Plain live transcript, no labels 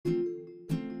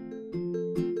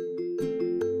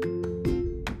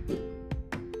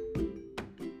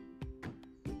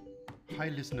Hi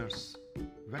listeners,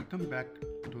 welcome back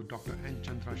to Dr. N.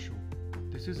 Chandra Show.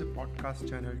 This is a podcast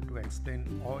channel to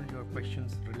explain all your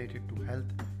questions related to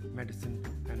health, medicine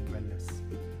and wellness.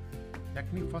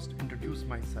 Let me first introduce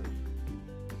myself.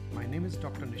 My name is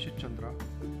Dr. Nishit Chandra.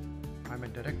 I'm a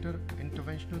Director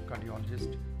Interventional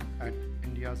Cardiologist at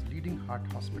India's leading heart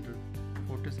hospital,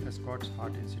 Fortis Escorts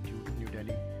Heart Institute, New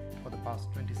Delhi for the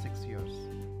past 26 years.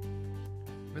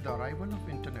 With the arrival of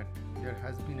internet, there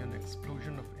has been an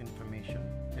explosion of information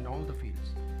in all the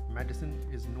fields. Medicine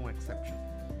is no exception.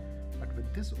 But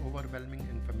with this overwhelming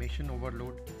information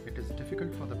overload, it is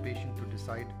difficult for the patient to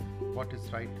decide what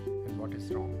is right and what is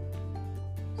wrong.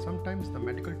 Sometimes the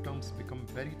medical terms become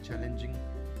very challenging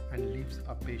and leaves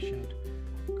a patient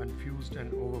confused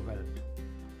and overwhelmed.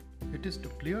 It is to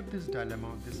clear this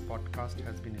dilemma this podcast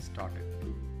has been started.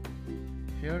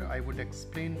 Here I would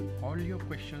explain all your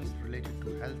questions related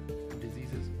to health,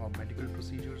 diseases or medical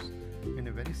procedures in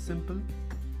a very simple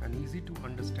and easy to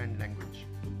understand language.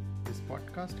 This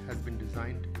podcast has been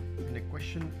designed in a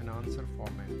question and answer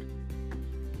format.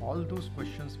 All those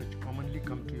questions which commonly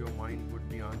come to your mind would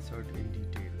be answered in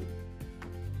detail.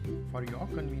 For your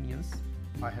convenience,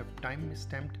 I have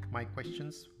time-stamped my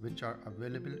questions which are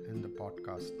available in the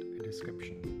podcast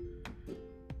description.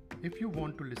 If you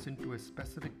want to listen to a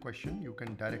specific question, you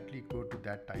can directly go to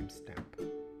that timestamp.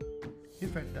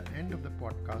 If at the end of the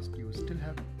podcast you still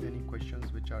have any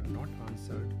questions which are not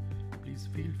answered, please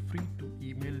feel free to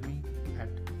email me at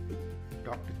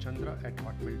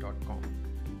drchandra@hotmail.com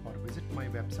or visit my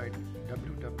website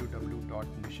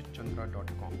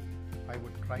www.nishitchandra.com. I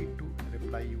would try to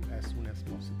reply you as soon as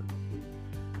possible.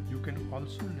 You can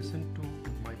also listen to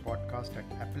my podcast at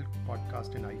Apple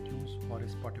Podcast and iTunes or a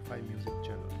Spotify music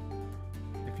channel.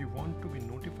 If you want to be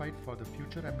notified for the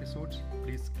future episodes,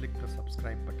 please click the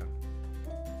subscribe button.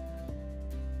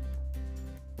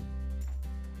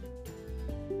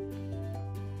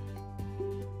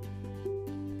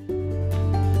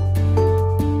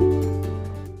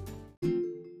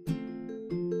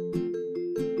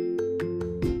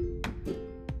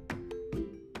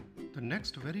 The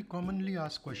next very commonly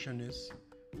asked question is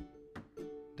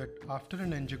that after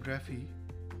an angiography,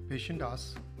 patient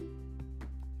asks,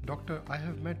 "Doctor, I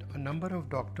have met a number of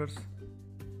doctors.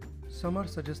 Some are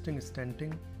suggesting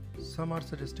stenting, some are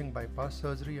suggesting bypass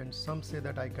surgery, and some say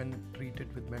that I can treat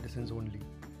it with medicines only.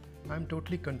 I am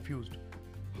totally confused.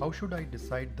 How should I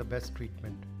decide the best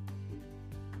treatment?"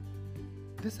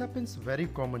 This happens very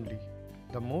commonly.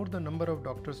 The more the number of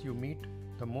doctors you meet,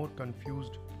 the more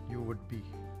confused you would be.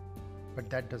 But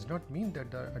that does not mean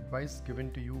that the advice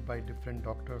given to you by different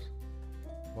doctors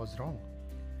was wrong.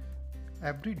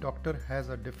 Every doctor has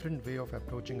a different way of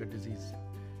approaching a disease.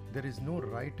 There is no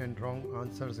right and wrong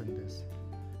answers in this.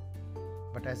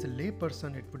 But as a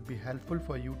layperson, it would be helpful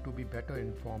for you to be better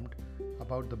informed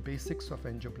about the basics of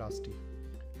angioplasty.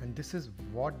 And this is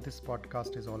what this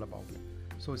podcast is all about.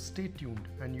 So stay tuned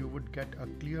and you would get a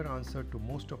clear answer to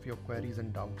most of your queries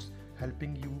and doubts,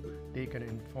 helping you take an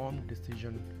informed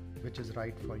decision which is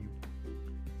right for you.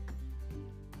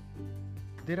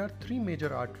 There are three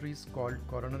major arteries called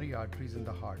coronary arteries in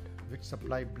the heart, which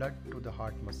supply blood to the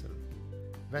heart muscle.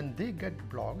 When they get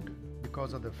blocked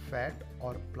because of the fat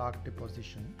or plaque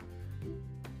deposition,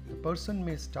 the person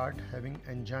may start having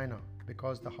angina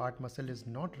because the heart muscle is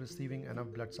not receiving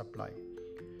enough blood supply.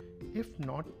 If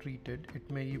not treated, it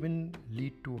may even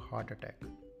lead to heart attack.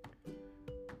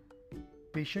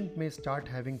 Patient may start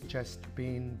having chest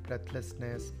pain,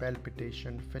 breathlessness,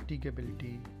 palpitation,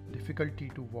 fatigability, difficulty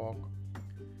to walk.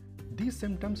 These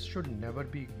symptoms should never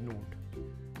be ignored.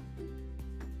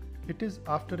 It is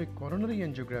after a coronary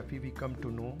angiography we come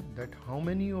to know that how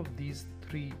many of these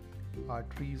three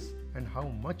arteries and how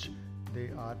much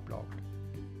they are blocked.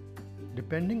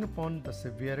 Depending upon the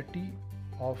severity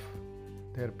of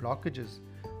their blockages,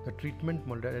 the treatment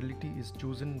modality is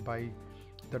chosen by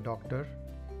the doctor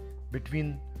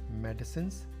between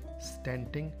medicines,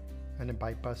 stenting and a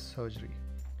bypass surgery.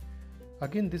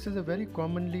 Again, this is a very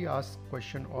commonly asked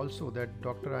question also that,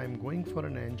 "Doctor, I am going for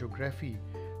an angiography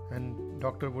and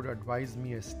doctor would advise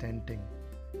me a stenting,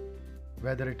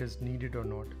 whether it is needed or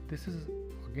not." This is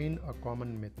again a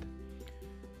common myth.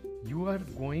 You are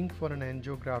going for an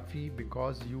angiography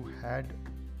because you had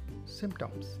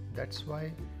symptoms. That's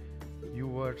why you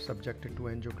were subjected to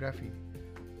angiography.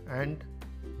 And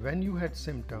when you had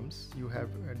symptoms, you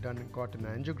have got an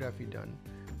angiography done.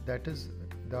 That is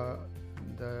the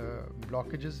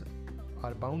blockages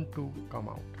are bound to come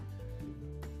out.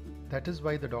 That is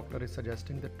why the doctor is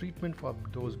suggesting the treatment for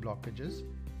those blockages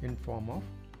in form of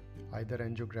either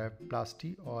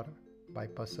angioplasty or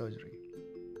bypass surgery.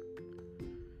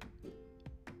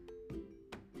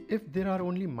 If there are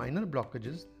only minor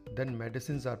blockages, then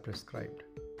medicines are prescribed.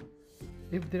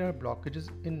 If there are blockages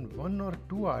in one or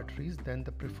two arteries, then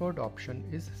the preferred option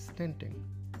is stenting.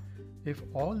 If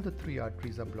all the three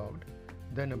arteries are blocked,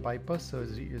 then a bypass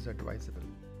surgery is advisable.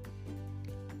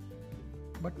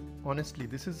 But honestly,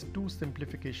 this is too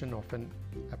simplification of an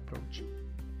approach.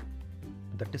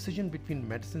 The decision between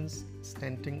medicines,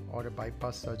 stenting, or a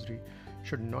bypass surgery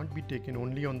should not be taken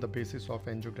only on the basis of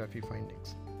angiography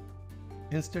findings.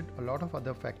 Instead, a lot of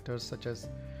other factors such as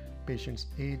patient's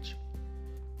age,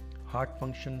 heart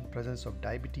function, presence of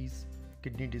diabetes,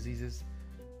 kidney diseases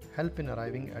help in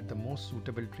arriving at the most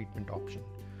suitable treatment option.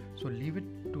 So leave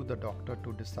it to the doctor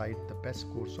to decide the best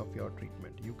course of your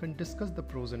treatment. You can discuss the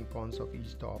pros and cons of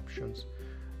each of the options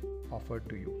offered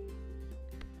to you.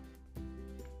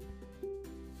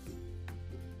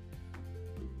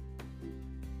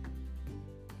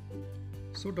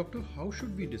 So doctor, how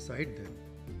should we decide then?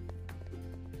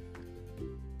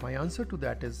 My answer to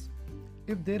that is,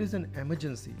 if there is an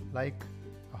emergency like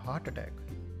a heart attack,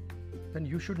 then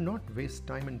you should not waste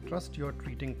time and trust your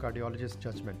treating cardiologist's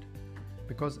judgment,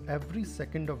 because every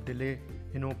second of delay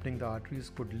in opening the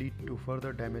arteries could lead to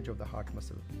further damage of the heart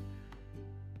muscle.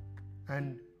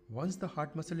 And once the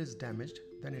heart muscle is damaged,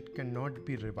 then it cannot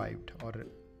be revived or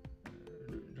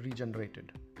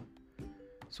regenerated.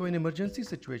 So in emergency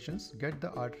situations, get the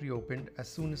artery opened as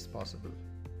soon as possible.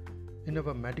 In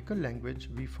our medical language,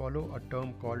 we follow a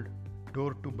term called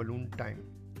door to balloon time,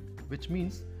 which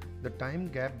means the time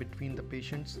gap between the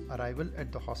patient's arrival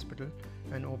at the hospital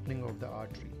and opening of the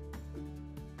artery.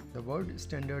 The word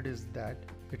standard is that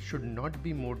it should not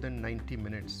be more than 90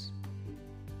 minutes,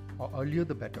 or earlier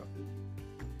the better.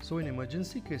 So in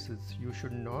emergency cases, you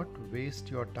should not waste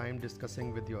your time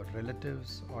discussing with your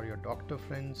relatives or your doctor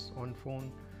friends on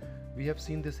phone. We have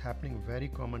seen this happening very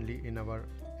commonly in our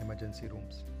emergency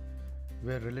rooms,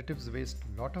 where relatives waste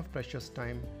a lot of precious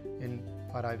time in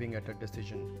arriving at a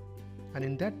decision. And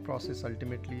in that process,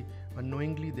 ultimately,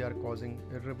 unknowingly, they are causing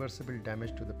irreversible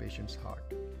damage to the patient's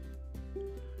heart.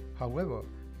 However,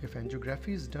 if angiography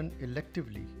is done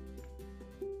electively,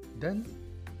 then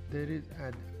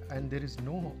there is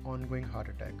no ongoing heart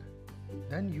attack,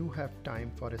 then you have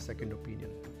time for a second opinion.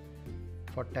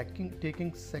 For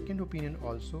taking second opinion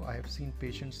also, I have seen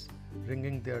patients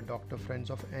ringing their doctor friends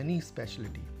of any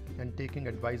specialty and taking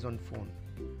advice on phone.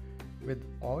 With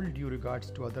all due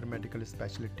regards to other medical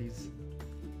specialties,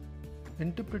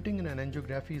 interpreting an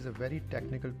angiography is a very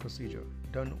technical procedure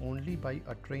done only by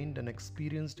a trained and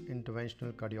experienced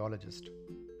interventional cardiologist.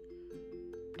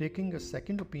 Taking a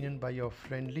second opinion by your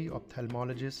friendly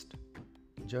ophthalmologist,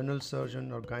 general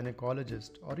surgeon or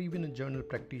gynecologist, or even a general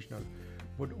practitioner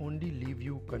would only leave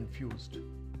you confused.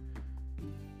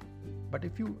 But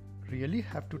if you really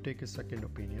have to take a second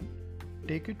opinion,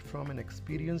 take it from an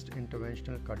experienced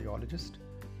interventional cardiologist,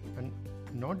 and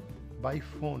not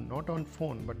on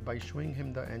phone, but by showing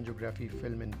him the angiography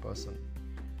film in person.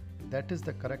 That is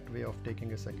the correct way of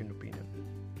taking a second opinion.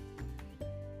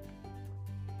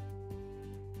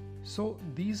 So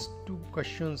these two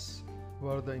questions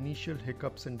were the initial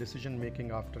hiccups in decision making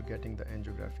after getting the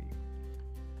angiography.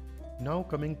 Now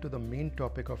coming to the main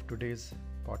topic of today's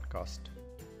podcast.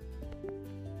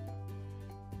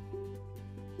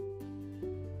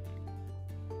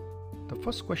 The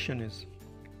first question is,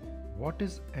 what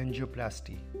is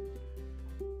angioplasty?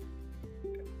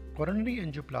 Coronary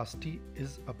angioplasty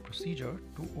is a procedure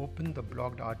to open the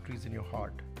blocked arteries in your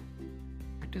heart.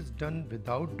 It is done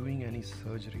without doing any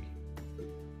surgery.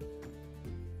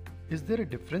 Is there a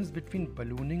difference between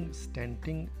ballooning,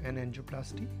 stenting, and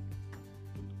angioplasty?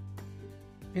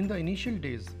 In the initial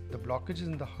days, the blockages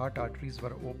in the heart arteries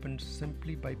were opened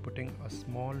simply by putting a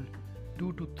small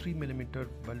 2 to 3 millimeter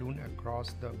balloon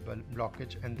across the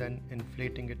blockage and then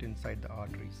inflating it inside the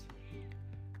arteries.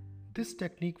 This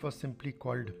technique was simply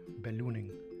called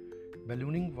ballooning.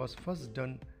 Ballooning was first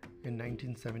done in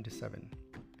 1977.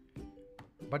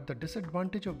 But the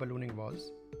disadvantage of ballooning was,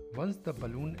 once the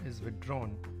balloon is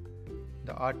withdrawn,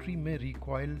 the artery may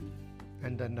recoil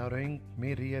and the narrowing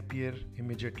may reappear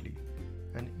immediately.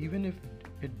 And even if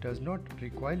it does not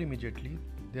recoil immediately,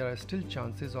 there are still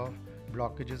chances of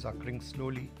blockages occurring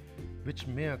slowly, which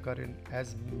may occur in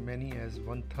as many as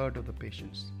 1/3 of the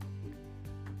patients.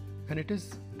 And it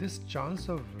is this chance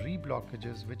of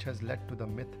reblockages which has led to the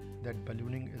myth that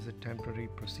ballooning is a temporary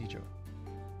procedure.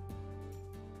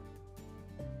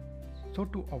 So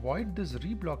to avoid this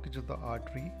reblockage of the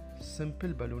artery,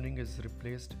 simple ballooning is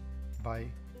replaced by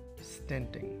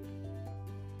stenting.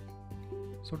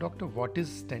 So doctor, what is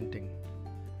stenting?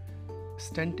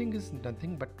 Stenting is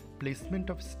nothing but placement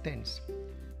of stents,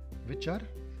 which are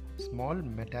small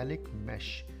metallic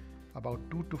mesh about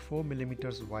 2 to 4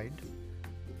 millimeters wide.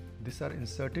 These are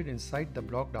inserted inside the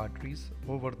blocked arteries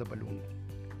over the balloon.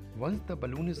 Once the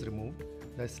balloon is removed,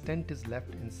 the stent is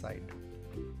left inside.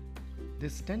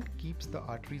 This stent keeps the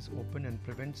arteries open and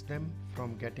prevents them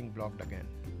from getting blocked again.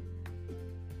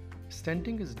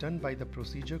 Stenting is done by the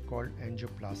procedure called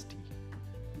angioplasty.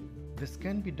 This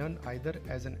can be done either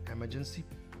as an emergency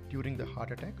during the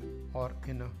heart attack or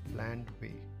in a planned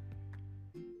way.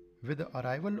 With the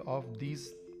arrival of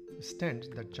these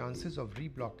stents, the chances of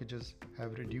reblockages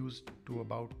have reduced to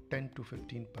about 10 to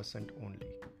 15% only.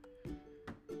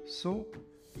 So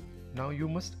now you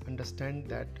must understand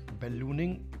that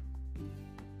ballooning,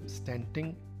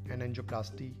 stenting and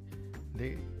angioplasty,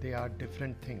 they are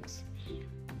different things.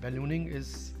 Ballooning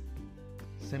is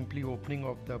simply opening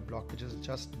of the blockages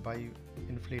just by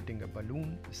inflating a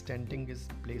balloon. Stenting is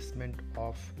placement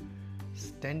of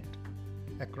stent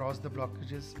across the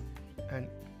blockages, and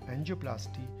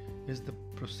angioplasty is the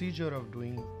procedure of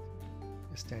doing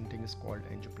stenting is called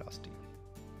angioplasty.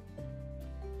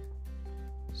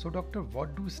 So doctor,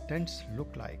 what do stents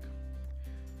look like?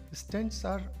 Stents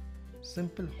are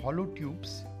simple hollow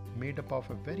tubes made up of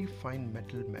a very fine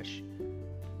metal mesh.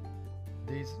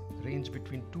 These range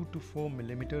between 2 to 4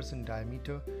 millimeters in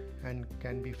diameter and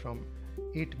can be from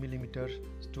 8 millimeters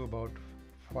to about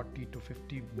 40 to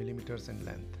 50 millimeters in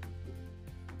length.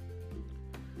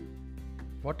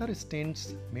 What are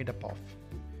stents made up of?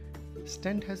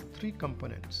 Stent has three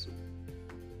components: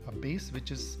 a base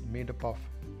which is made up of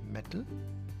metal,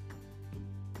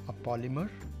 a polymer,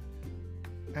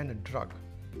 and a drug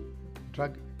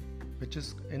which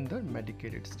is in the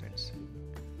medicated stents.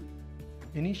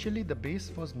 Initially, the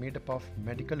base was made up of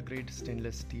medical grade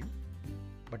stainless steel,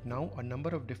 but now a number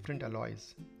of different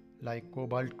alloys like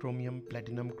cobalt chromium,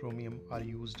 platinum chromium are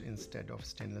used instead of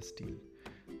stainless steel.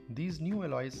 These new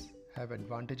alloys have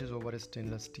advantages over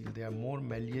stainless steel. They are more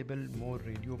malleable, more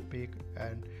radiopaque,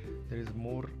 and there is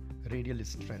more radial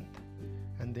strength,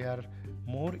 and they are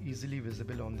more easily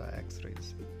visible on the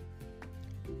X-rays.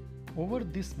 Over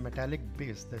this metallic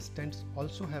base, the stents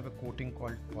also have a coating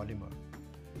called polymer.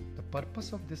 The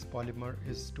purpose of this polymer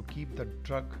is to keep the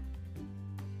drug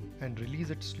and release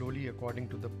it slowly according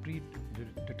to the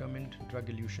predetermined drug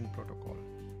elution protocol.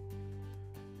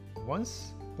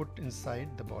 Once put inside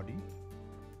the body,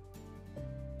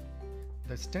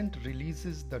 the stent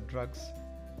releases the drugs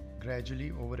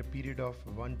gradually over a period of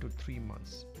 1 to 3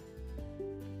 months.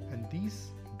 And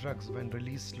these drugs, when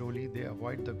released slowly, they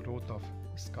avoid the growth of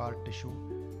scar tissue,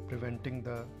 preventing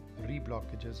the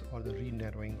reblockages or the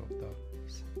re-narrowing of the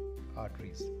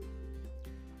arteries.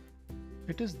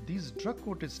 It is these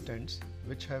drug-coated stents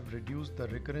which have reduced the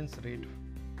recurrence rate,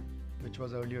 which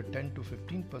was earlier 10 to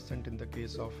 15% in the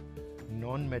case of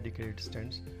non-medicated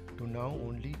stents, to now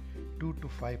only 2 to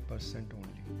 5%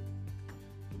 only.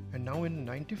 And now in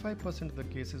 95% of the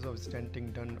cases of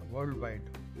stenting done worldwide,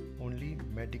 only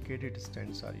medicated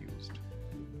stents are used.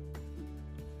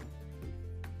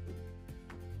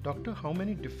 Doctor, how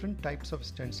many different types of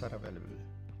stents are available?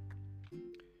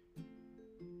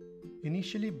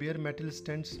 Initially, bare metal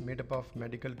stents made up of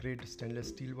medical grade stainless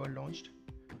steel were launched.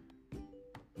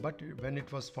 But when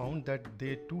it was found that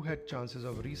they too had chances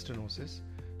of restenosis,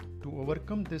 to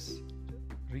overcome this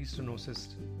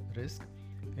restenosis risk,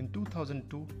 in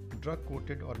 2002,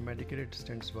 drug-coated or medicated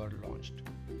stents were launched.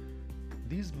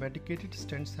 These medicated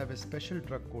stents have a special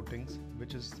drug coatings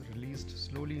which is released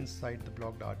slowly inside the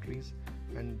blocked arteries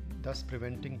and thus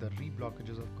preventing the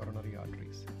reblockages of coronary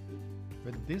arteries.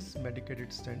 With these medicated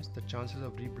stents, the chances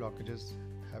of reblockages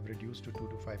have reduced to 2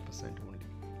 to 5% only.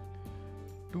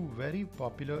 Two very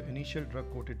popular initial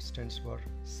drug-coated stents were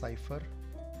Cypher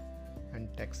and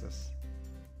Texas.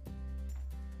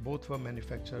 Both were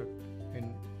manufactured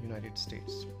in United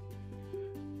States.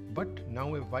 But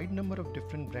now a wide number of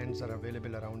different brands are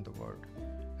available around the world,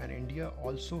 and India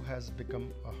also has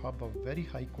become a hub of very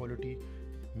high quality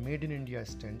made in India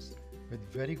stents with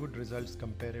very good results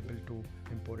comparable to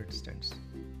imported stents.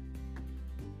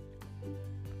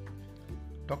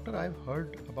 Doctor, I've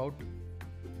heard about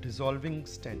dissolving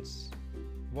stents.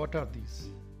 What are these?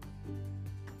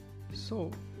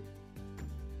 So,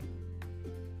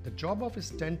 the job of a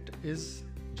stent is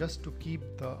just to keep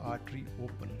the artery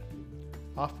open.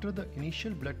 After the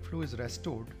initial blood flow is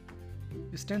restored,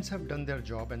 stents have done their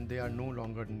job and they are no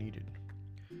longer needed.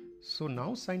 So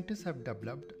now scientists have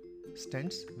developed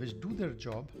stents which do their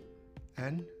job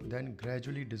and then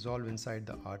gradually dissolve inside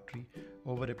the artery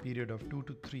over a period of 2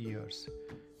 to 3 years,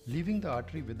 leaving the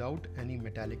artery without any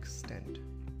metallic stent.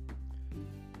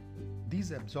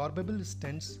 These absorbable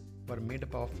stents were made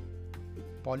up of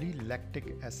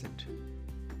polylactic acid.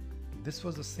 This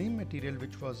was the same material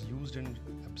which was used in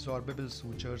absorbable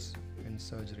sutures in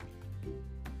surgery.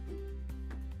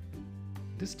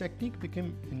 This technique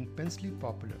became immensely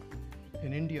popular.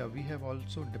 In India, we have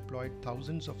also deployed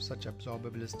thousands of such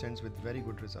absorbable stents with very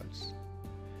good results.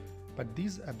 But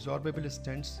these absorbable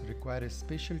stents require a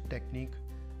special technique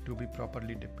to be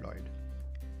properly deployed.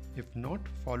 If not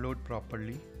followed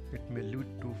properly, it may lead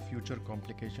to future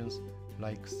complications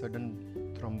like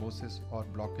sudden thrombosis or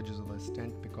blockages of the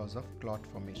stent because of clot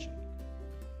formation.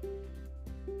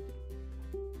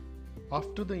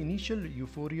 After the initial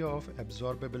euphoria of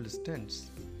absorbable stents,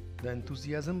 the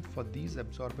enthusiasm for these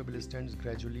absorbable stents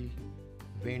gradually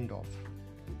waned off.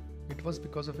 It was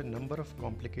because of a number of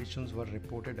complications were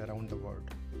reported around the world.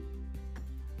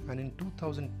 And in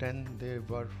 2010, they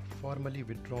were formally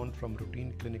withdrawn from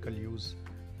routine clinical use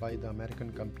by the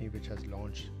American company which has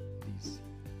launched these.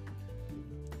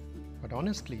 But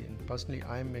honestly and personally,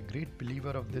 I am a great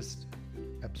believer of this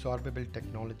absorbable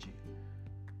technology.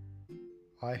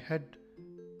 I had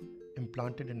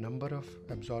implanted a number of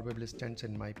absorbable stents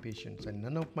in my patients, and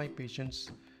none of my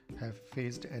patients have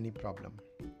faced any problem.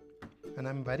 And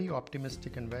I'm very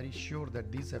optimistic and very sure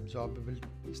that these absorbable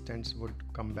stents would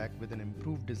come back with an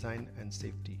improved design and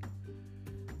safety.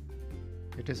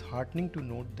 It is heartening to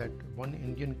note that one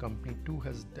Indian company too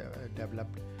has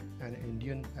developed an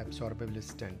Indian absorbable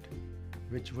stent,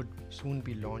 which would soon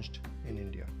be launched in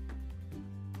India.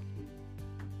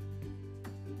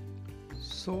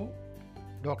 So,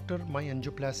 doctor, my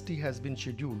angioplasty has been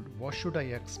scheduled. What should I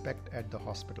expect at the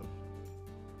hospital?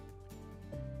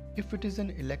 If it is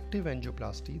an elective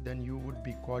angioplasty, then you would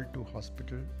be called to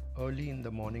hospital early in the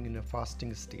morning in a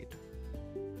fasting state.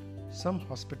 Some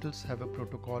hospitals have a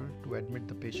protocol to admit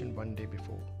the patient one day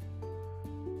before.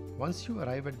 Once you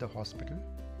arrive at the hospital,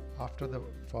 after the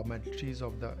formalities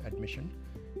of the admission,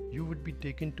 you would be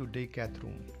taken to day cath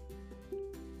room,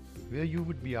 where you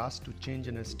would be asked to change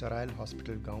in a sterile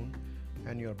hospital gown,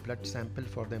 and your blood sample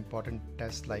for the important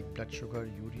tests like blood sugar,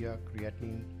 urea,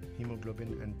 creatinine,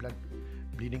 hemoglobin and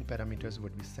bleeding parameters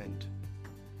would be sent.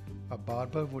 A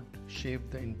barber would shave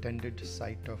the intended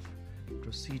site of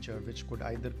procedure, which could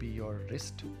either be your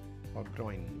wrist or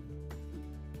groin.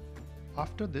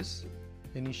 After this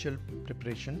initial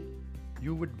preparation,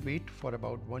 you would wait for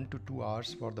about 1 to 2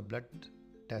 hours for the blood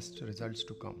test results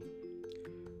to come.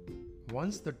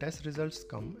 Once the test results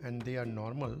come and they are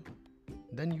normal,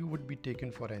 then you would be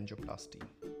taken for angioplasty.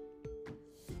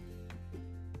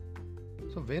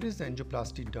 So where is the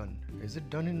angioplasty done? Is it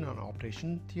done in an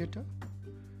operation theatre?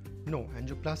 No,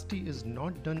 angioplasty is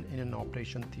not done in an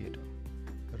operation theatre.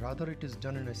 Rather, it is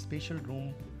done in a special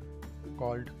room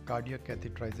called cardiac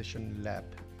catheterization lab,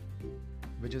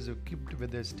 which is equipped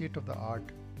with a state-of-the-art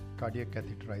cardiac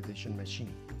catheterization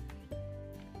machine.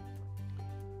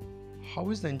 How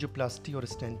is the angioplasty or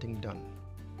stenting done?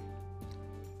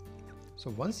 So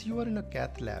once you are in a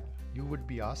cath lab, you would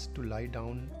be asked to lie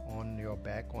down on your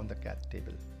back on the cath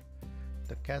table.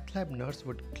 The cath lab nurse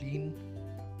would clean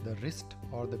the wrist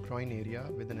or the groin area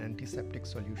with an antiseptic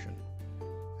solution,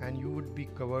 and you would be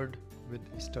covered with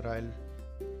sterile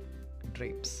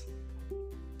drapes.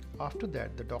 After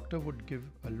that, the doctor would give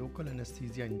a local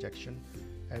anesthesia injection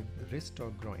at the wrist or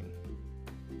groin,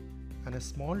 and a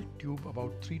small tube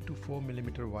about 3 to 4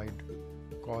 millimeter wide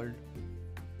called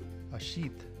a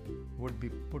sheath would be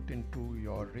put into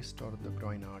your wrist or the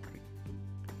groin artery.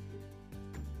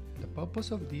 The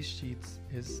purpose of these sheaths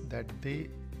is that they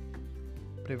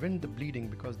prevent the bleeding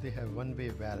because they have one-way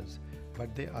valves,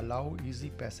 but they allow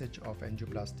easy passage of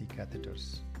angioplasty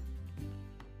catheters.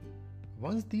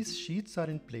 Once these sheaths are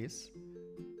in place,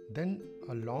 then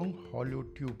a long hollow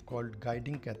tube called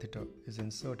guiding catheter is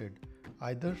inserted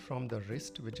either from the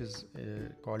wrist, which is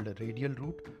called a radial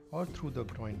route, or through the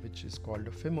groin, which is called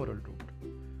a femoral route.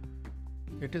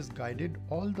 It is guided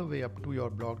all the way up to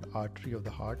your blocked artery of the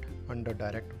heart under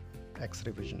direct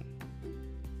X-ray vision.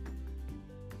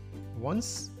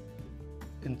 Once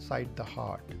inside the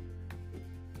heart,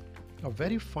 a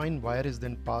very fine wire is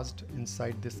then passed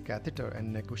inside this catheter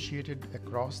and negotiated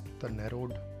across the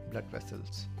narrowed blood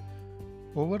vessels.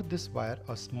 Over this wire,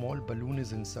 a small balloon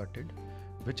is inserted,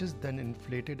 which is then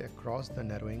inflated across the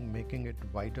narrowing, making it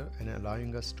wider and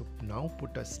allowing us to now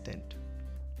put a stent.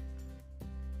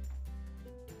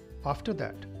 After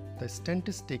that, the stent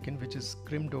is taken, which is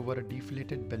crimped over a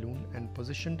deflated balloon and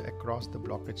positioned across the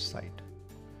blockage site.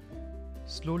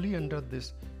 Slowly under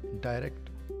this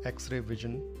direct X-ray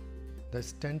vision, the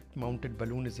stent mounted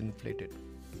balloon is inflated.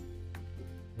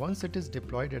 Once it is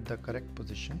deployed at the correct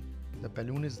position, the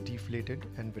balloon is deflated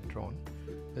and withdrawn.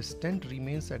 The stent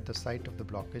remains at the site of the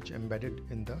blockage embedded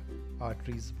in the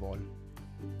artery's wall,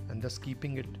 and thus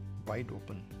keeping it wide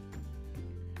open.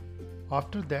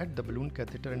 After that, the balloon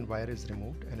catheter and wire is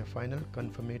removed and a final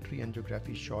confirmatory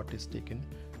angiography shot is taken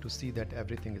to see that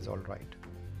everything is alright.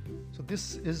 So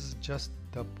this is just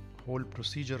the whole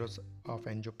procedure of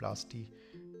angioplasty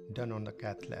done on the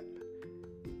cath lab.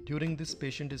 During this,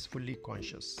 patient is fully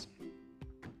conscious.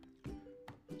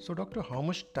 So doctor, how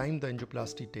much time the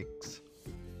angioplasty takes?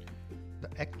 The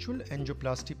actual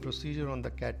angioplasty procedure on the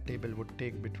cath table would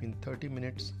take between 30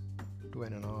 minutes to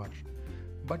an hour.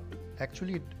 But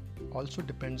actually it also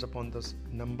depends upon the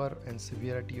number and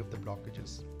severity of the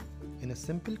blockages. In a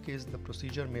simple case, the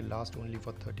procedure may last only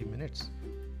for 30 minutes,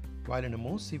 while in a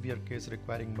more severe case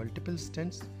requiring multiple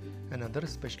stents and other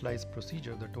specialized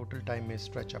procedure, the total time may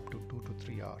stretch up to 2 to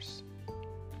 3 hours.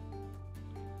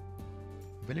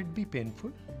 Will it be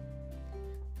painful?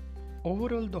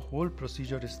 Overall, the whole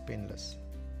procedure is painless.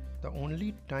 The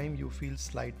only time you feel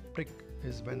slight prick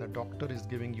is when a doctor is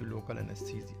giving you local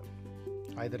anesthesia,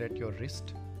 either at your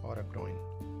wrist or a groin.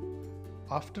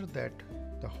 After that,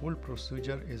 the whole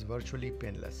procedure is virtually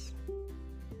painless.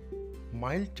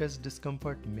 Mild chest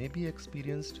discomfort may be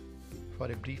experienced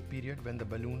for a brief period when the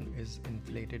balloon is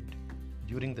inflated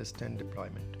during the stent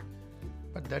deployment,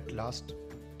 but that lasts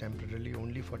temporarily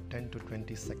only for 10 to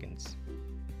 20 seconds.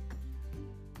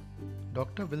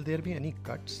 Doctor, will there be any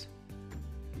cuts?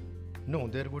 No,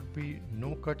 there would be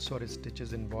no cuts or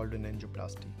stitches involved in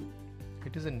angioplasty.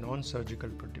 It is a non-surgical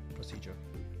procedure.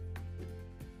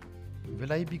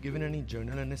 Will I be given any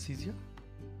general anesthesia?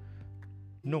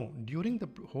 No, during the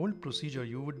whole procedure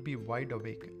you would be wide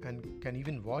awake and can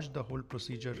even watch the whole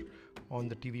procedure on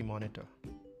the TV monitor.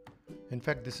 In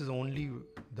fact, this is only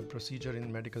the procedure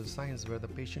in medical science where the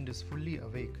patient is fully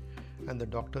awake and the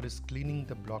doctor is cleaning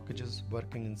the blockages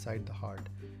working inside the heart,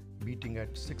 beating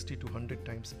at 60 to 100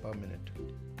 times per minute.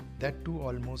 That too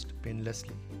almost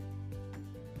painlessly.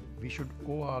 We should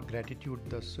owe our gratitude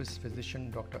to the Swiss physician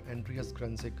Dr. Andreas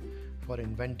Grunzig for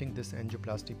inventing this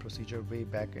angioplasty procedure way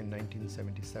back in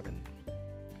 1977.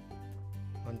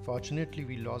 Unfortunately,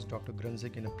 we lost Dr.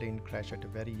 Grunzig in a plane crash at a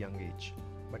very young age,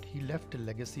 but he left a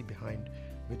legacy behind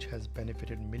which has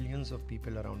benefited millions of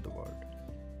people around the world.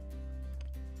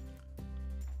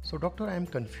 So doctor, I am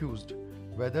confused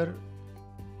whether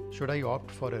should I opt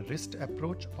for a wrist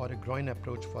approach or a groin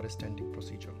approach for a stenting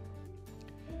procedure.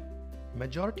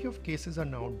 Majority of cases are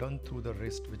now done through the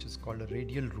wrist, which is called a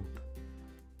radial route,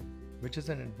 which is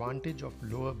an advantage of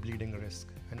lower bleeding risk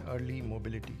and early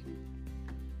mobility.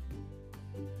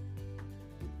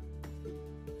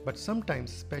 But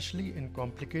sometimes, especially in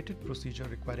complicated procedure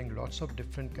requiring lots of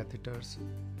different catheters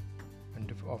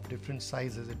and of different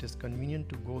sizes, it is convenient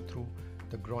to go through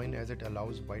the groin as it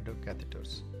allows wider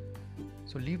catheters.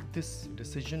 So leave this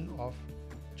decision of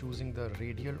choosing the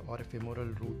radial or a femoral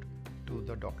route to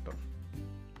the doctor.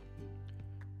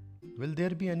 Will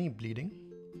there be any bleeding?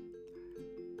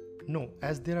 No,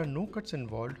 as there are no cuts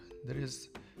involved, there is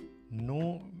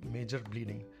no major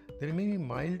bleeding. There may be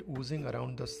mild oozing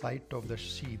around the site of the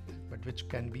sheath, but which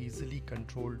can be easily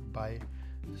controlled by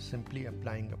simply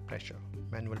applying a pressure,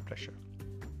 manual pressure.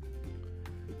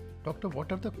 Doctor,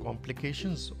 what are the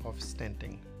complications of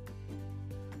stenting?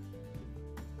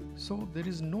 So there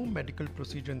is no medical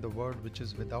procedure in the world which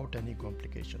is without any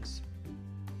complications.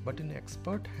 But in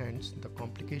expert hands, the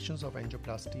complications of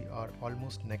angioplasty are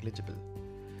almost negligible.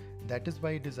 That is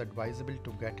why it is advisable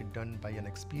to get it done by an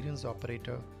experienced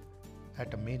operator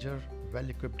at a major,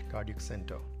 well-equipped cardiac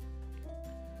center.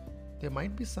 There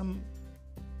might be some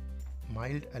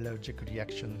mild allergic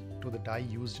reaction to the dye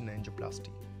used in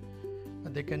angioplasty,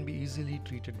 but they can be easily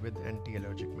treated with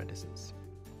anti-allergic medicines.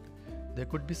 There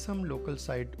could be some local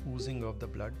site oozing of the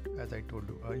blood, as I told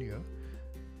you earlier,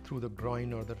 through the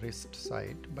groin or the wrist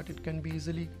side, but it can be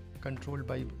easily controlled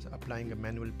by applying a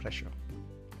manual pressure.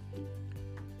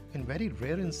 In very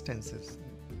rare instances,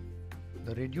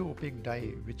 the radio-opaque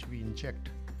dye which we inject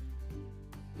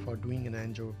for doing an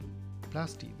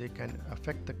angioplasty, they can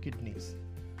affect the kidneys,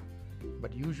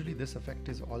 but usually this effect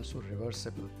is also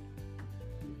reversible.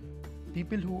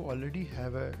 People who already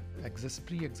have a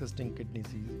pre-existing kidney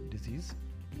disease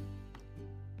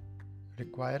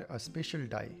require a special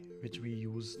dye which we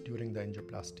use during the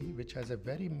angioplasty, which has a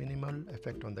very minimal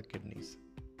effect on the kidneys.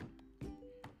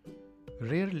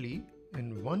 Rarely,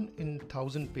 in 1 in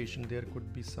 1,000 patients, there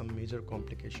could be some major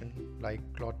complication like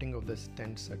clotting of the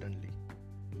stent suddenly.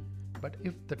 But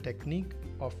if the technique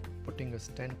of putting a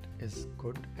stent is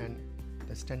good and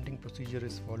the stenting procedure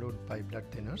is followed by blood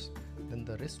thinners, then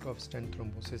the risk of stent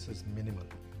thrombosis is minimal.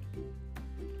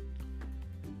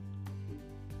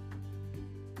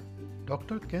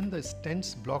 Doctor, can the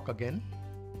stents block again?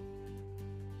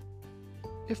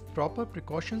 If proper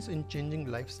precautions in changing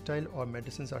lifestyle or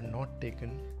medicines are not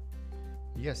taken,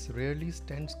 yes, rarely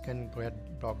stents can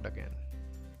get blocked again.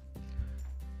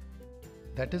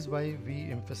 That is why we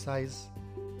emphasize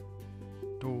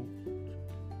to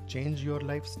change your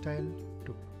lifestyle,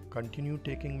 to continue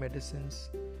taking medicines,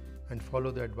 and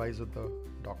follow the advice of the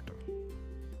doctor.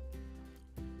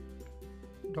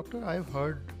 Doctor, I've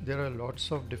heard there are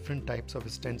lots of different types of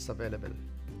stents available.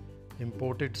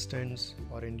 Imported stents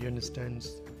or Indian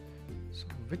stents. So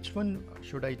which one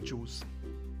should I choose?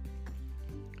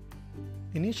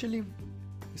 Initially,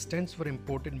 stents were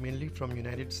imported mainly from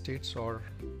United States or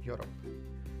Europe.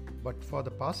 But for the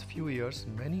past few years,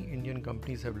 many Indian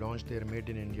companies have launched their Made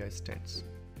in India stents.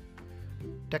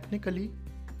 Technically,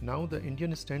 now the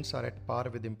Indian stents are at par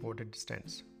with imported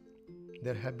stents.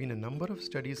 There have been a number of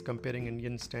studies comparing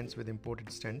Indian stents with imported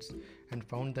stents and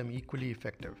found them equally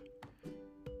effective.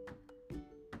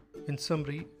 In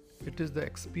summary, it is the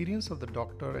experience of the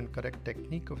doctor and correct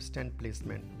technique of stent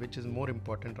placement which is more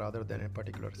important rather than a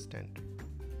particular stent.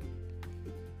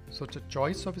 So the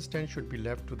choice of a stent should be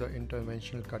left to the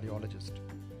interventional cardiologist,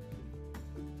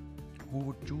 who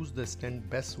would choose the stent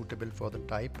best suitable for the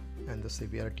type and the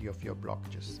severity of your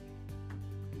blockages.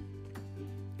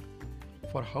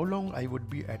 For how long I would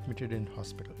be admitted in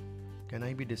hospital? Can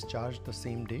I be discharged the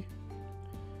same day?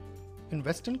 In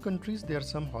Western countries, there are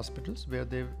some hospitals where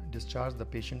they discharge the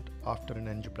patient after an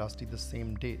angioplasty the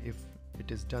same day if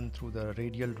it is done through the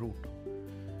radial route.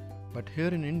 But here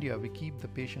in India, we keep the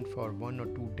patient for 1 or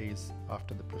 2 days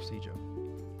after the procedure.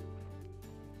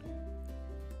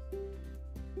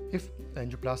 If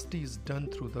angioplasty is done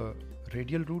through the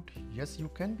radial route, yes, you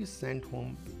can be sent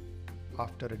home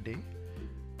after a day.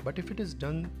 But if it is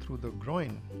done through the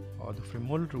groin or the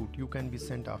femoral route, you can be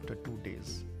sent after 2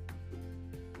 days.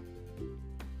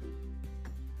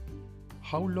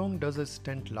 How long does a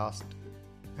stent last?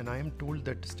 And I am told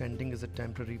that stenting is a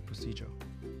temporary procedure.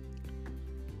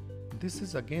 This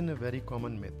is again a very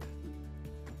common myth.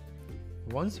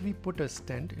 Once we put a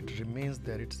stent, it remains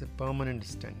there. It's a permanent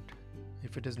stent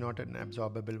if it is not an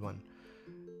absorbable one.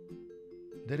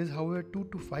 There is, however, 2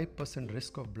 to 5%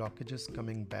 risk of blockages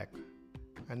coming back.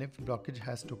 And if blockage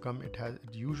has to come, it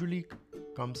usually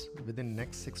comes within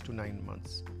next 6 to 9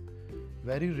 months.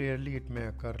 Very rarely it may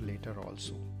occur later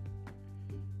also.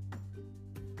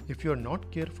 If you are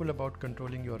not careful about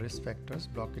controlling your risk factors,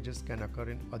 blockages can occur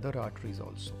in other arteries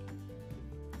also.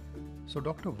 So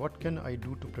doctor, what can I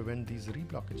do to prevent these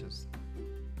reblockages?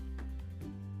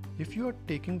 If you are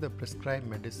taking the prescribed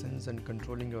medicines and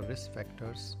controlling your risk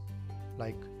factors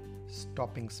like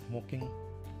stopping smoking,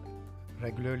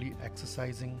 regularly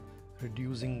exercising,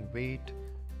 reducing weight,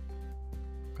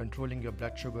 controlling your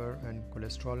blood sugar and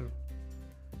cholesterol,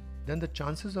 then the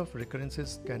chances of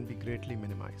recurrences can be greatly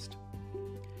minimized.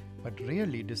 But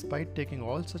rarely, despite taking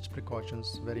all such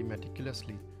precautions very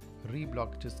meticulously,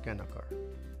 reblockages can occur.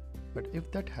 But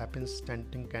if that happens,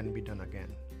 stenting can be done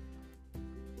again.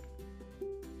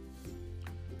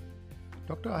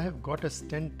 Doctor, I have got a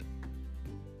stent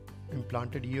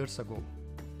implanted years ago,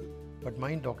 but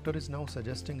my doctor is now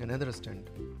suggesting another stent.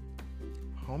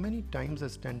 How many times a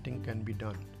stenting can be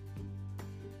done?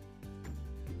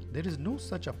 There is no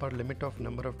such upper limit of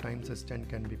number of times a stent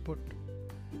can be put.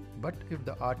 But if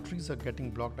the arteries are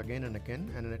getting blocked again and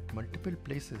again and at multiple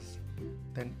places,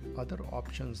 then other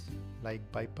options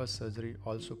like bypass surgery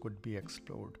also could be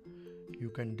explored. You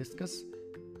can discuss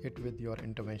it with your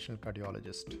interventional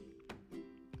cardiologist.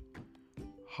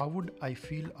 How would I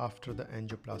feel after the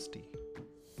angioplasty?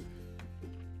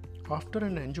 After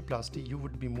an angioplasty, you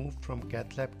would be moved from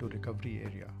cath lab to recovery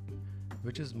area,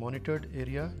 which is monitored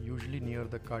area usually near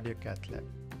the cardiac cath lab.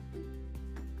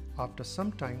 After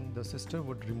some time, the sister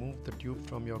would remove the tube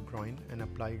from your groin and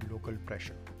apply local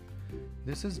pressure.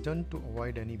 This is done to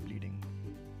avoid any bleeding.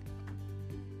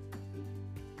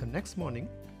 The next morning,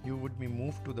 you would be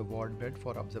moved to the ward bed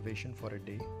for observation for a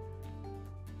day.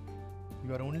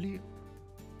 You are only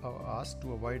asked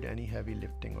to avoid any heavy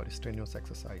lifting or strenuous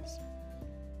exercise.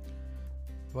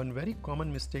 One very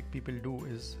common mistake people do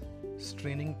is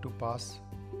straining to pass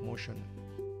motion.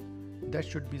 That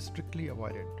should be strictly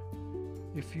avoided.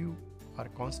 If you are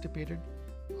constipated,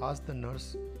 ask the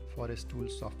nurse for a stool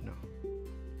softener.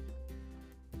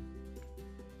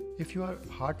 If your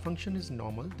heart function is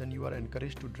normal, then you are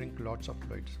encouraged to drink lots of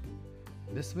fluids.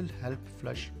 This will help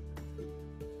flush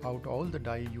out all the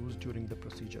dye used during the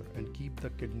procedure and keep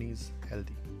the kidneys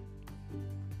healthy.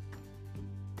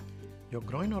 Your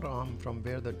groin or arm from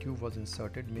where the tube was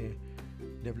inserted may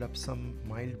develop some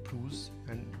mild bruise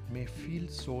and may feel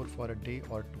sore for a day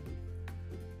or two.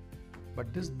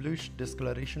 But this bluish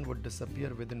discoloration would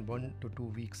disappear within 1 to 2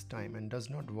 weeks' time and does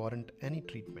not warrant any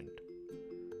treatment.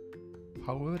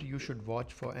 However, you should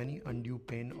watch for any undue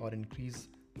pain or increase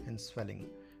in swelling.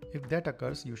 If that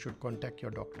occurs, you should contact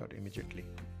your doctor immediately.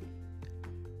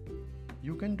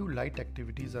 You can do light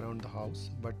activities around the house,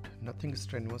 but nothing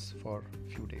strenuous for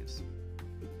a few days.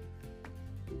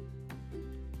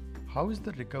 How is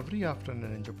the recovery after an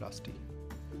angioplasty?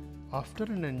 After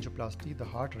an angioplasty, the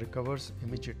heart recovers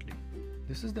immediately.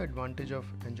 This is the advantage of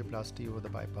angioplasty over the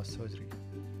bypass surgery.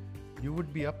 You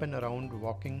would be up and around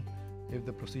walking if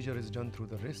the procedure is done through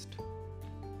the wrist.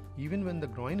 Even when the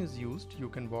groin is used, you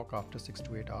can walk after 6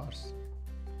 to 8 hours.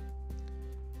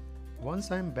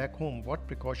 Once I am back home, what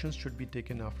precautions should be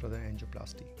taken after the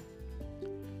angioplasty?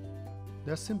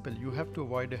 They are simple. You have to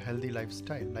avoid a healthy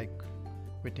lifestyle like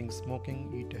quitting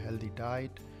smoking, eat a healthy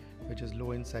diet which is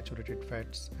low in saturated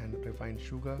fats and refined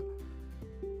sugar,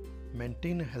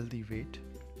 maintain a healthy weight,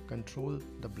 control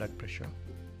the blood pressure,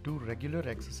 do regular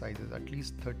exercises, at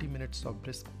least 30 minutes of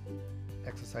brisk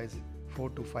exercise 4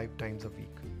 to 5 times a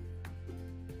week,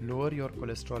 lower your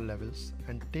cholesterol levels,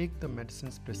 and take the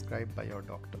medicines prescribed by your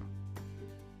doctor.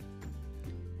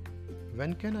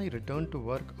 When can I return to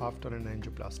work after an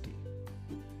angioplasty?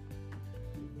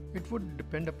 It would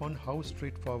depend upon how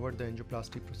straightforward the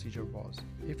angioplasty procedure was.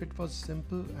 If it was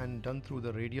simple and done through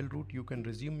the radial route, you can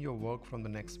resume your work from the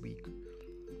next week.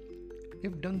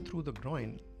 If done through the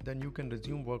groin, then you can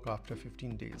resume work after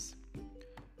 15 days.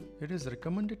 It is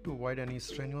recommended to avoid any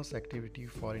strenuous activity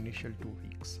for initial 2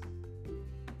 weeks.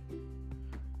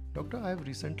 Doctor, I have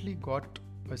recently got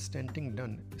a stenting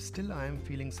done. Still I am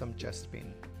feeling some chest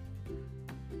pain.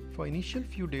 For initial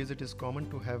few days, it is common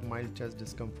to have mild chest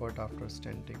discomfort after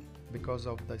stenting because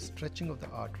of the stretching of the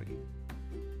artery,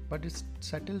 but it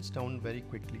settles down very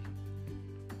quickly.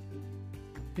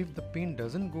 If the pain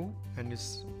doesn't go and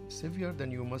is severe,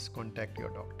 then you must contact your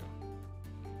doctor.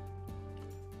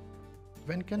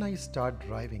 When can I start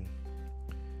driving?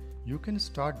 You can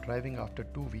start driving after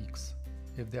 2 weeks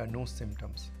if there are no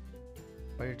symptoms,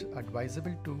 but it's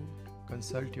advisable to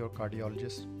consult your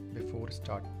cardiologist before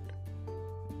start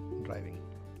driving.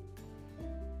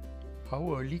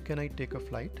 How early can I take a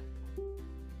flight?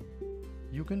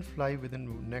 You can fly within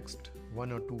the next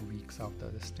 1 or 2 weeks after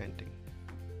the stenting.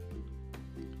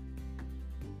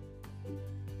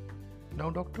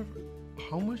 Now doctor,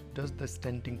 how much does the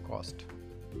stenting cost?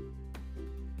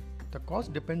 The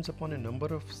cost depends upon a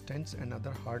number of stents and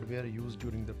other hardware used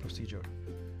during the procedure.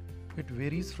 It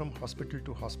varies from hospital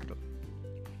to hospital.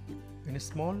 In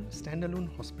small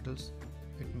standalone hospitals,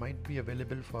 it might be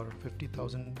available for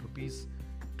 50,000 rupees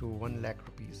to 1 lakh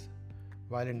rupees,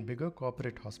 while in bigger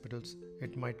corporate hospitals,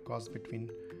 it might cost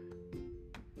between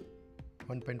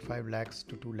 1.5 lakhs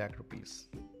to 2 lakh rupees.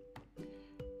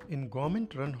 In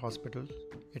government-run hospitals,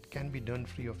 it can be done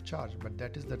free of charge, but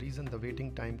that is the reason the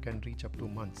waiting time can reach up to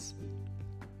months.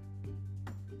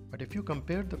 But if you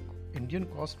compare the Indian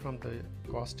cost from the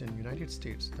cost in United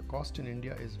States, the cost in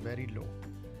India is very low.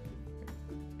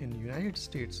 In United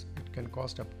States, it can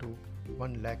cost up to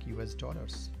 1 lakh US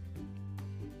dollars,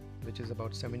 which is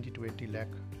about 70 to 80 lakh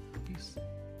rupees.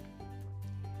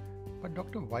 But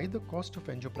doctor, why the cost of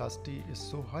angioplasty is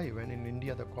so high when in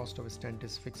India the cost of a stent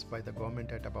is fixed by the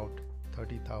government at about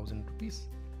 30,000 rupees?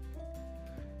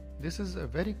 This is a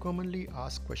very commonly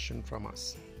asked question from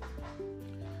us.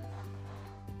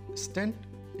 Stent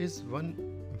is one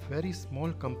very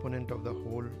small component of the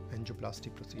whole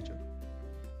angioplasty procedure.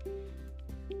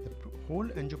 The whole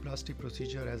angioplasty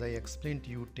procedure, as I explained to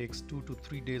you, takes 2 to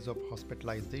 3 days of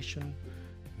hospitalization,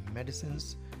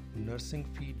 medicines, nursing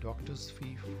fee, doctor's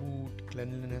fee, food,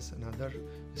 cleanliness, and other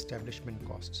establishment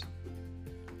costs.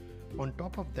 On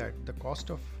top of that, the cost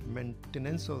of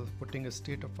maintenance of putting a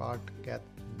state-of-art cath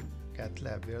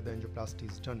lab where the angioplasty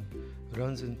is done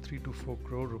runs in 3 to 4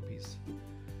 crore rupees.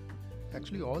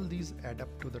 Actually, all these add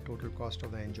up to the total cost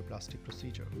of the angioplasty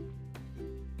procedure.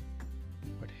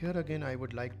 But here again, I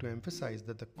would like to emphasize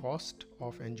that the cost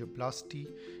of angioplasty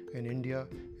in India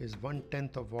is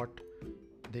 1/10 of what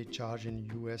they charge in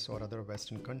US or other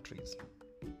Western countries.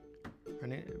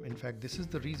 And in fact, this is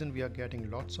the reason we are getting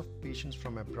lots of patients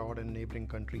from abroad and neighboring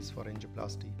countries for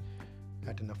angioplasty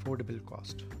at an affordable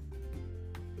cost.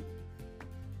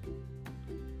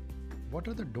 What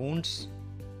are the don'ts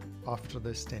after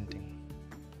the stenting?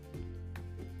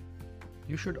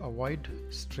 You should avoid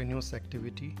strenuous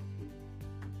activity.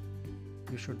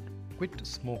 You should quit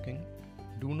smoking.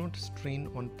 Do not strain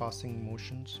on passing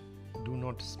motions. Do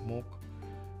not smoke,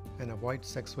 and avoid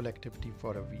sexual activity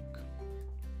for a week.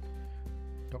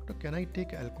 Doctor, can I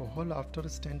take alcohol after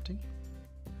stenting?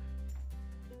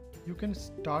 You can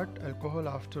start alcohol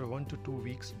after 1 to 2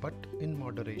 weeks, but in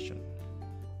moderation.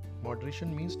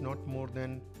 Moderation means not more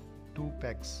than 2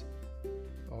 packs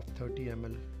of 30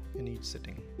 ml in each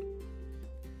sitting.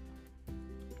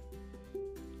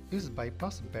 Is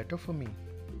bypass better for me?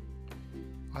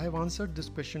 I have answered this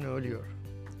question earlier.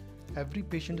 Every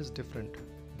patient is different.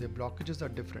 Their blockages are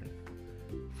different.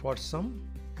 For some,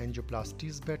 angioplasty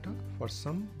is better, for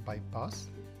some, bypass,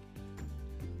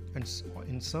 and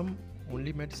in some,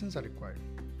 only medicines are required.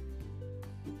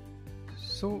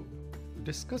 So,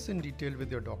 discuss in detail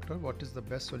with your doctor what is the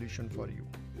best solution for you,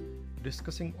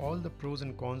 discussing all the pros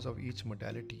and cons of each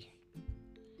modality.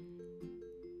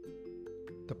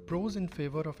 The pros in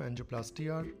favor of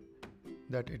angioplasty are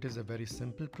that it is a very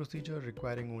simple procedure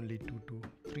requiring only 2 to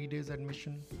 3 days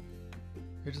admission.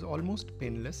 It is almost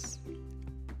painless.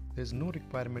 There is no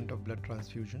requirement of blood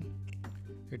transfusion.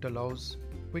 It allows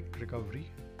quick recovery.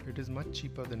 It is much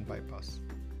cheaper than bypass.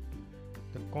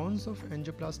 The cons of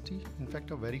angioplasty, in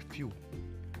fact, are very few.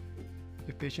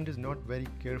 If patient is not very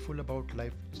careful about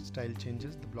lifestyle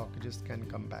changes, the blockages can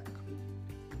come back.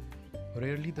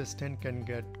 Rarely the stent can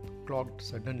get clogged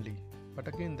suddenly, but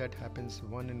again that happens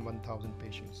 1 in 1,000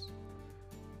 patients.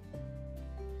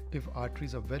 If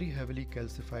arteries are very heavily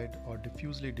calcified or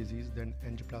diffusely diseased, then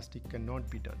angioplasty cannot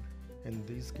be done. In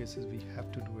these cases, we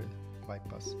have to do a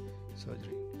bypass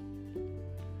surgery.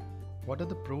 What are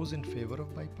the pros in favor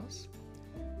of bypass?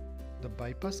 The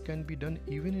bypass can be done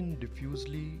even in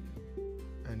diffusely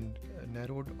and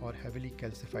narrowed or heavily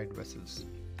calcified vessels.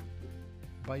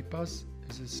 Bypass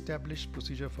is an established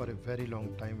procedure for a very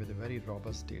long time with a very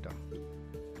robust data.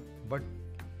 But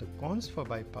the cons for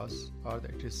bypass are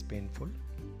that it is painful.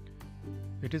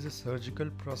 It is a surgical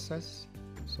process,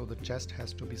 so the chest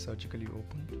has to be surgically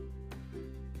opened.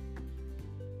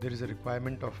 There is a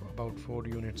requirement of about 4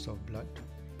 units of blood.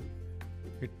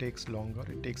 It takes longer.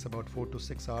 It takes about 4 to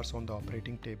 6 hours on the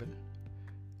operating table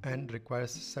and requires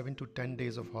 7 to 10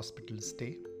 days of hospital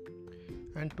stay.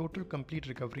 And total complete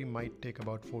recovery might take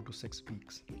about 4 to 6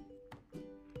 weeks.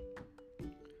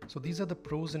 So these are the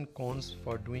pros and cons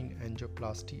for doing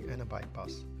angioplasty and a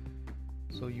bypass.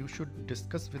 So you should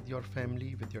discuss with your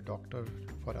family, with your doctor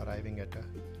for arriving at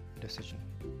a decision.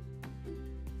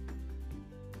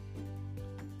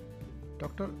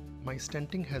 Doctor, my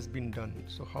stenting has been done,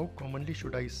 so how commonly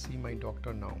should I see my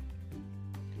doctor now?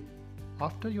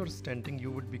 After your stenting,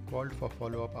 you would be called for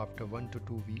follow-up after 1 to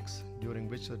 2 weeks, during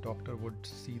which the doctor would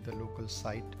see the local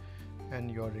site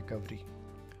and your recovery.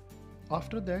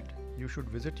 After that, you should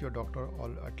visit your doctor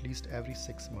at least every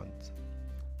 6 months,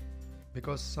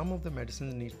 because some of the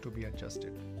medicines need to be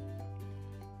adjusted.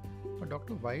 But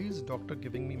doctor, why is doctor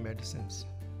giving me medicines?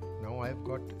 Now I have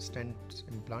got stents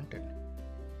implanted.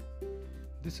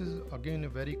 This is again a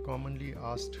very commonly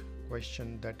asked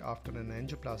question, that after an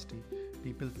angioplasty,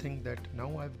 people think that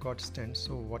now I've got stents,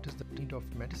 so what is the need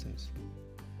of medicines?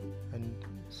 And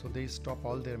so they stop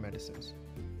all their medicines.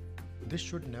 This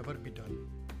should never be done.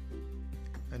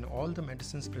 And all the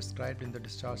medicines prescribed in the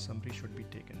discharge summary should be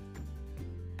taken.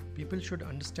 People should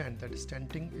understand that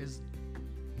stenting is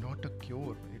not a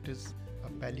cure, it is a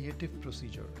palliative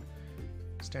procedure.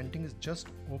 Stenting is just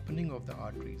opening of the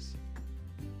arteries.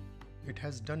 It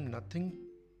has done nothing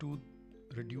to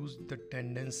reduce the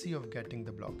tendency of getting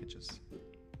the blockages.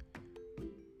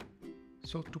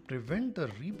 So to prevent the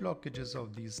reblockages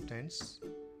of these stents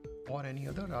or any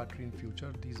other artery in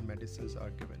future, these medicines are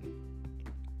given.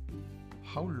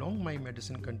 How long my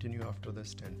medicine continue after the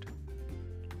stent?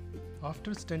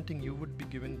 After stenting, you would be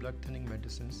given blood thinning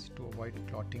medicines to avoid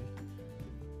clotting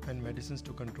and medicines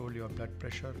to control your blood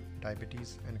pressure,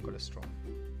 diabetes and cholesterol.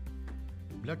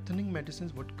 Blood thinning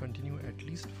medicines would continue at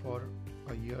least for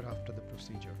a year after the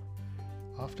procedure.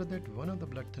 After that, one of the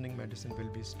blood thinning medicine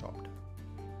will be stopped.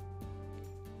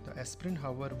 The aspirin,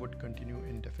 however, would continue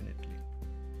indefinitely.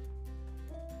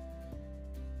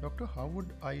 Doctor, how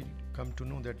would I come to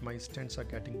know that my stents are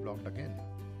getting blocked again?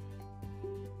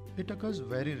 It occurs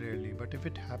very rarely, but if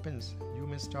it happens, you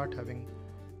may start having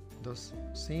those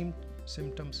same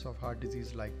symptoms of heart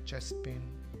disease like chest pain,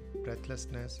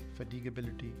 breathlessness,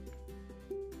 fatigability.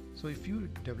 So if you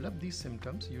develop these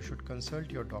symptoms, you should consult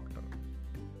your doctor,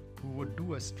 who would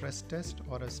do a stress test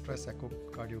or a stress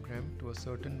echocardiogram to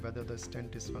ascertain whether the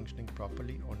stent is functioning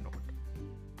properly or not.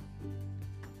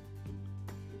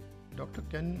 Doctor,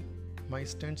 can my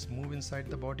stents move inside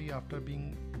the body after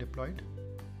being deployed?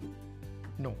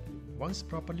 No. Once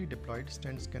properly deployed,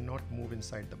 stents cannot move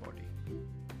inside the body.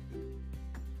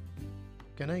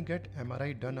 Can I get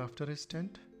MRI done after a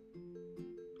stent?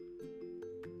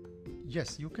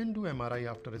 Yes, you can do MRI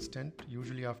after a stent,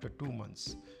 usually after 2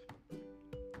 months.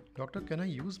 Doctor, can I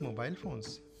use mobile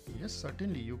phones? Yes,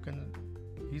 certainly you can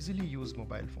easily use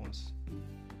mobile phones.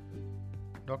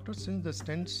 Doctor, since the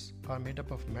stents are made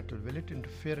up of metal, will it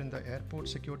interfere in the airport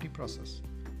security process?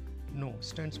 No,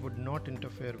 stents would not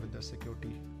interfere with the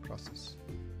security process.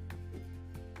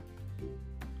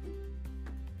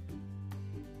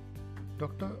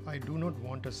 Doctor, I do not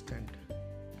want a stent.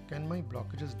 Can my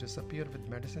blockages disappear with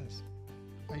medicines?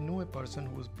 I know a person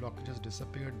whose blockages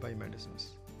disappeared by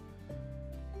medicines.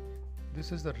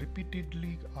 This is the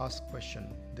repeatedly asked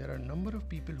question. There are a number of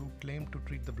people who claim to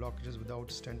treat the blockages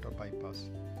without stent or bypass.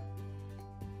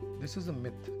 This is a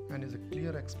myth and is a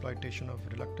clear exploitation of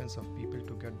reluctance of people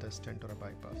to get the stent or a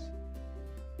bypass.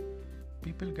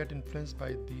 People get influenced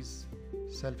by these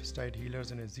self-styled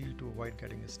healers in a zeal to avoid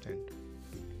getting a stent.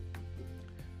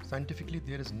 Scientifically,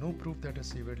 there is no proof that a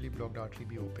severely blocked artery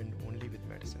be opened only with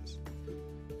medicines.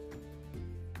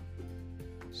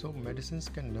 So medicines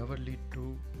can never lead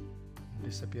to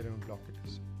disappearance of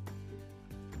blockages.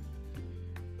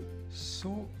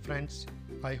 So friends,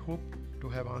 I hope to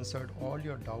have answered all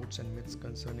your doubts and myths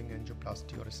concerning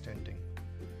angioplasty or stenting.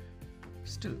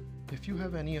 Still, if you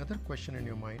have any other question in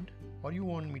your mind or you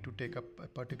want me to take up a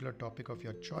particular topic of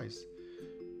your choice,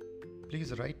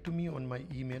 please write to me on my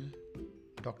email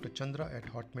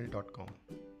drchandra@hotmail.com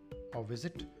or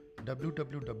visit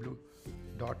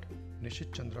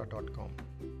www.nishitchandra.com.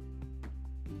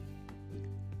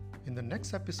 In the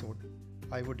next episode,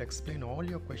 I would explain all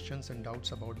your questions and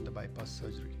doubts about the bypass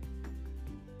surgery.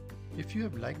 If you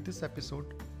have liked this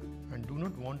episode and do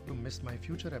not want to miss my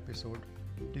future episode,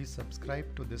 please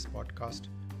subscribe to this podcast,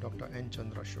 Dr. N.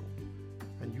 Chandra Show,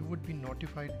 and you would be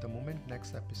notified the moment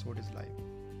next episode is live.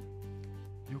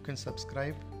 You can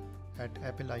subscribe at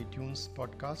Apple iTunes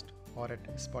podcast or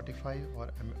at Spotify or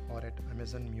at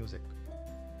Amazon Music.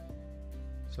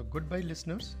 So goodbye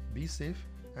listeners, be safe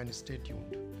and stay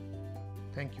tuned.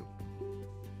 Thank you.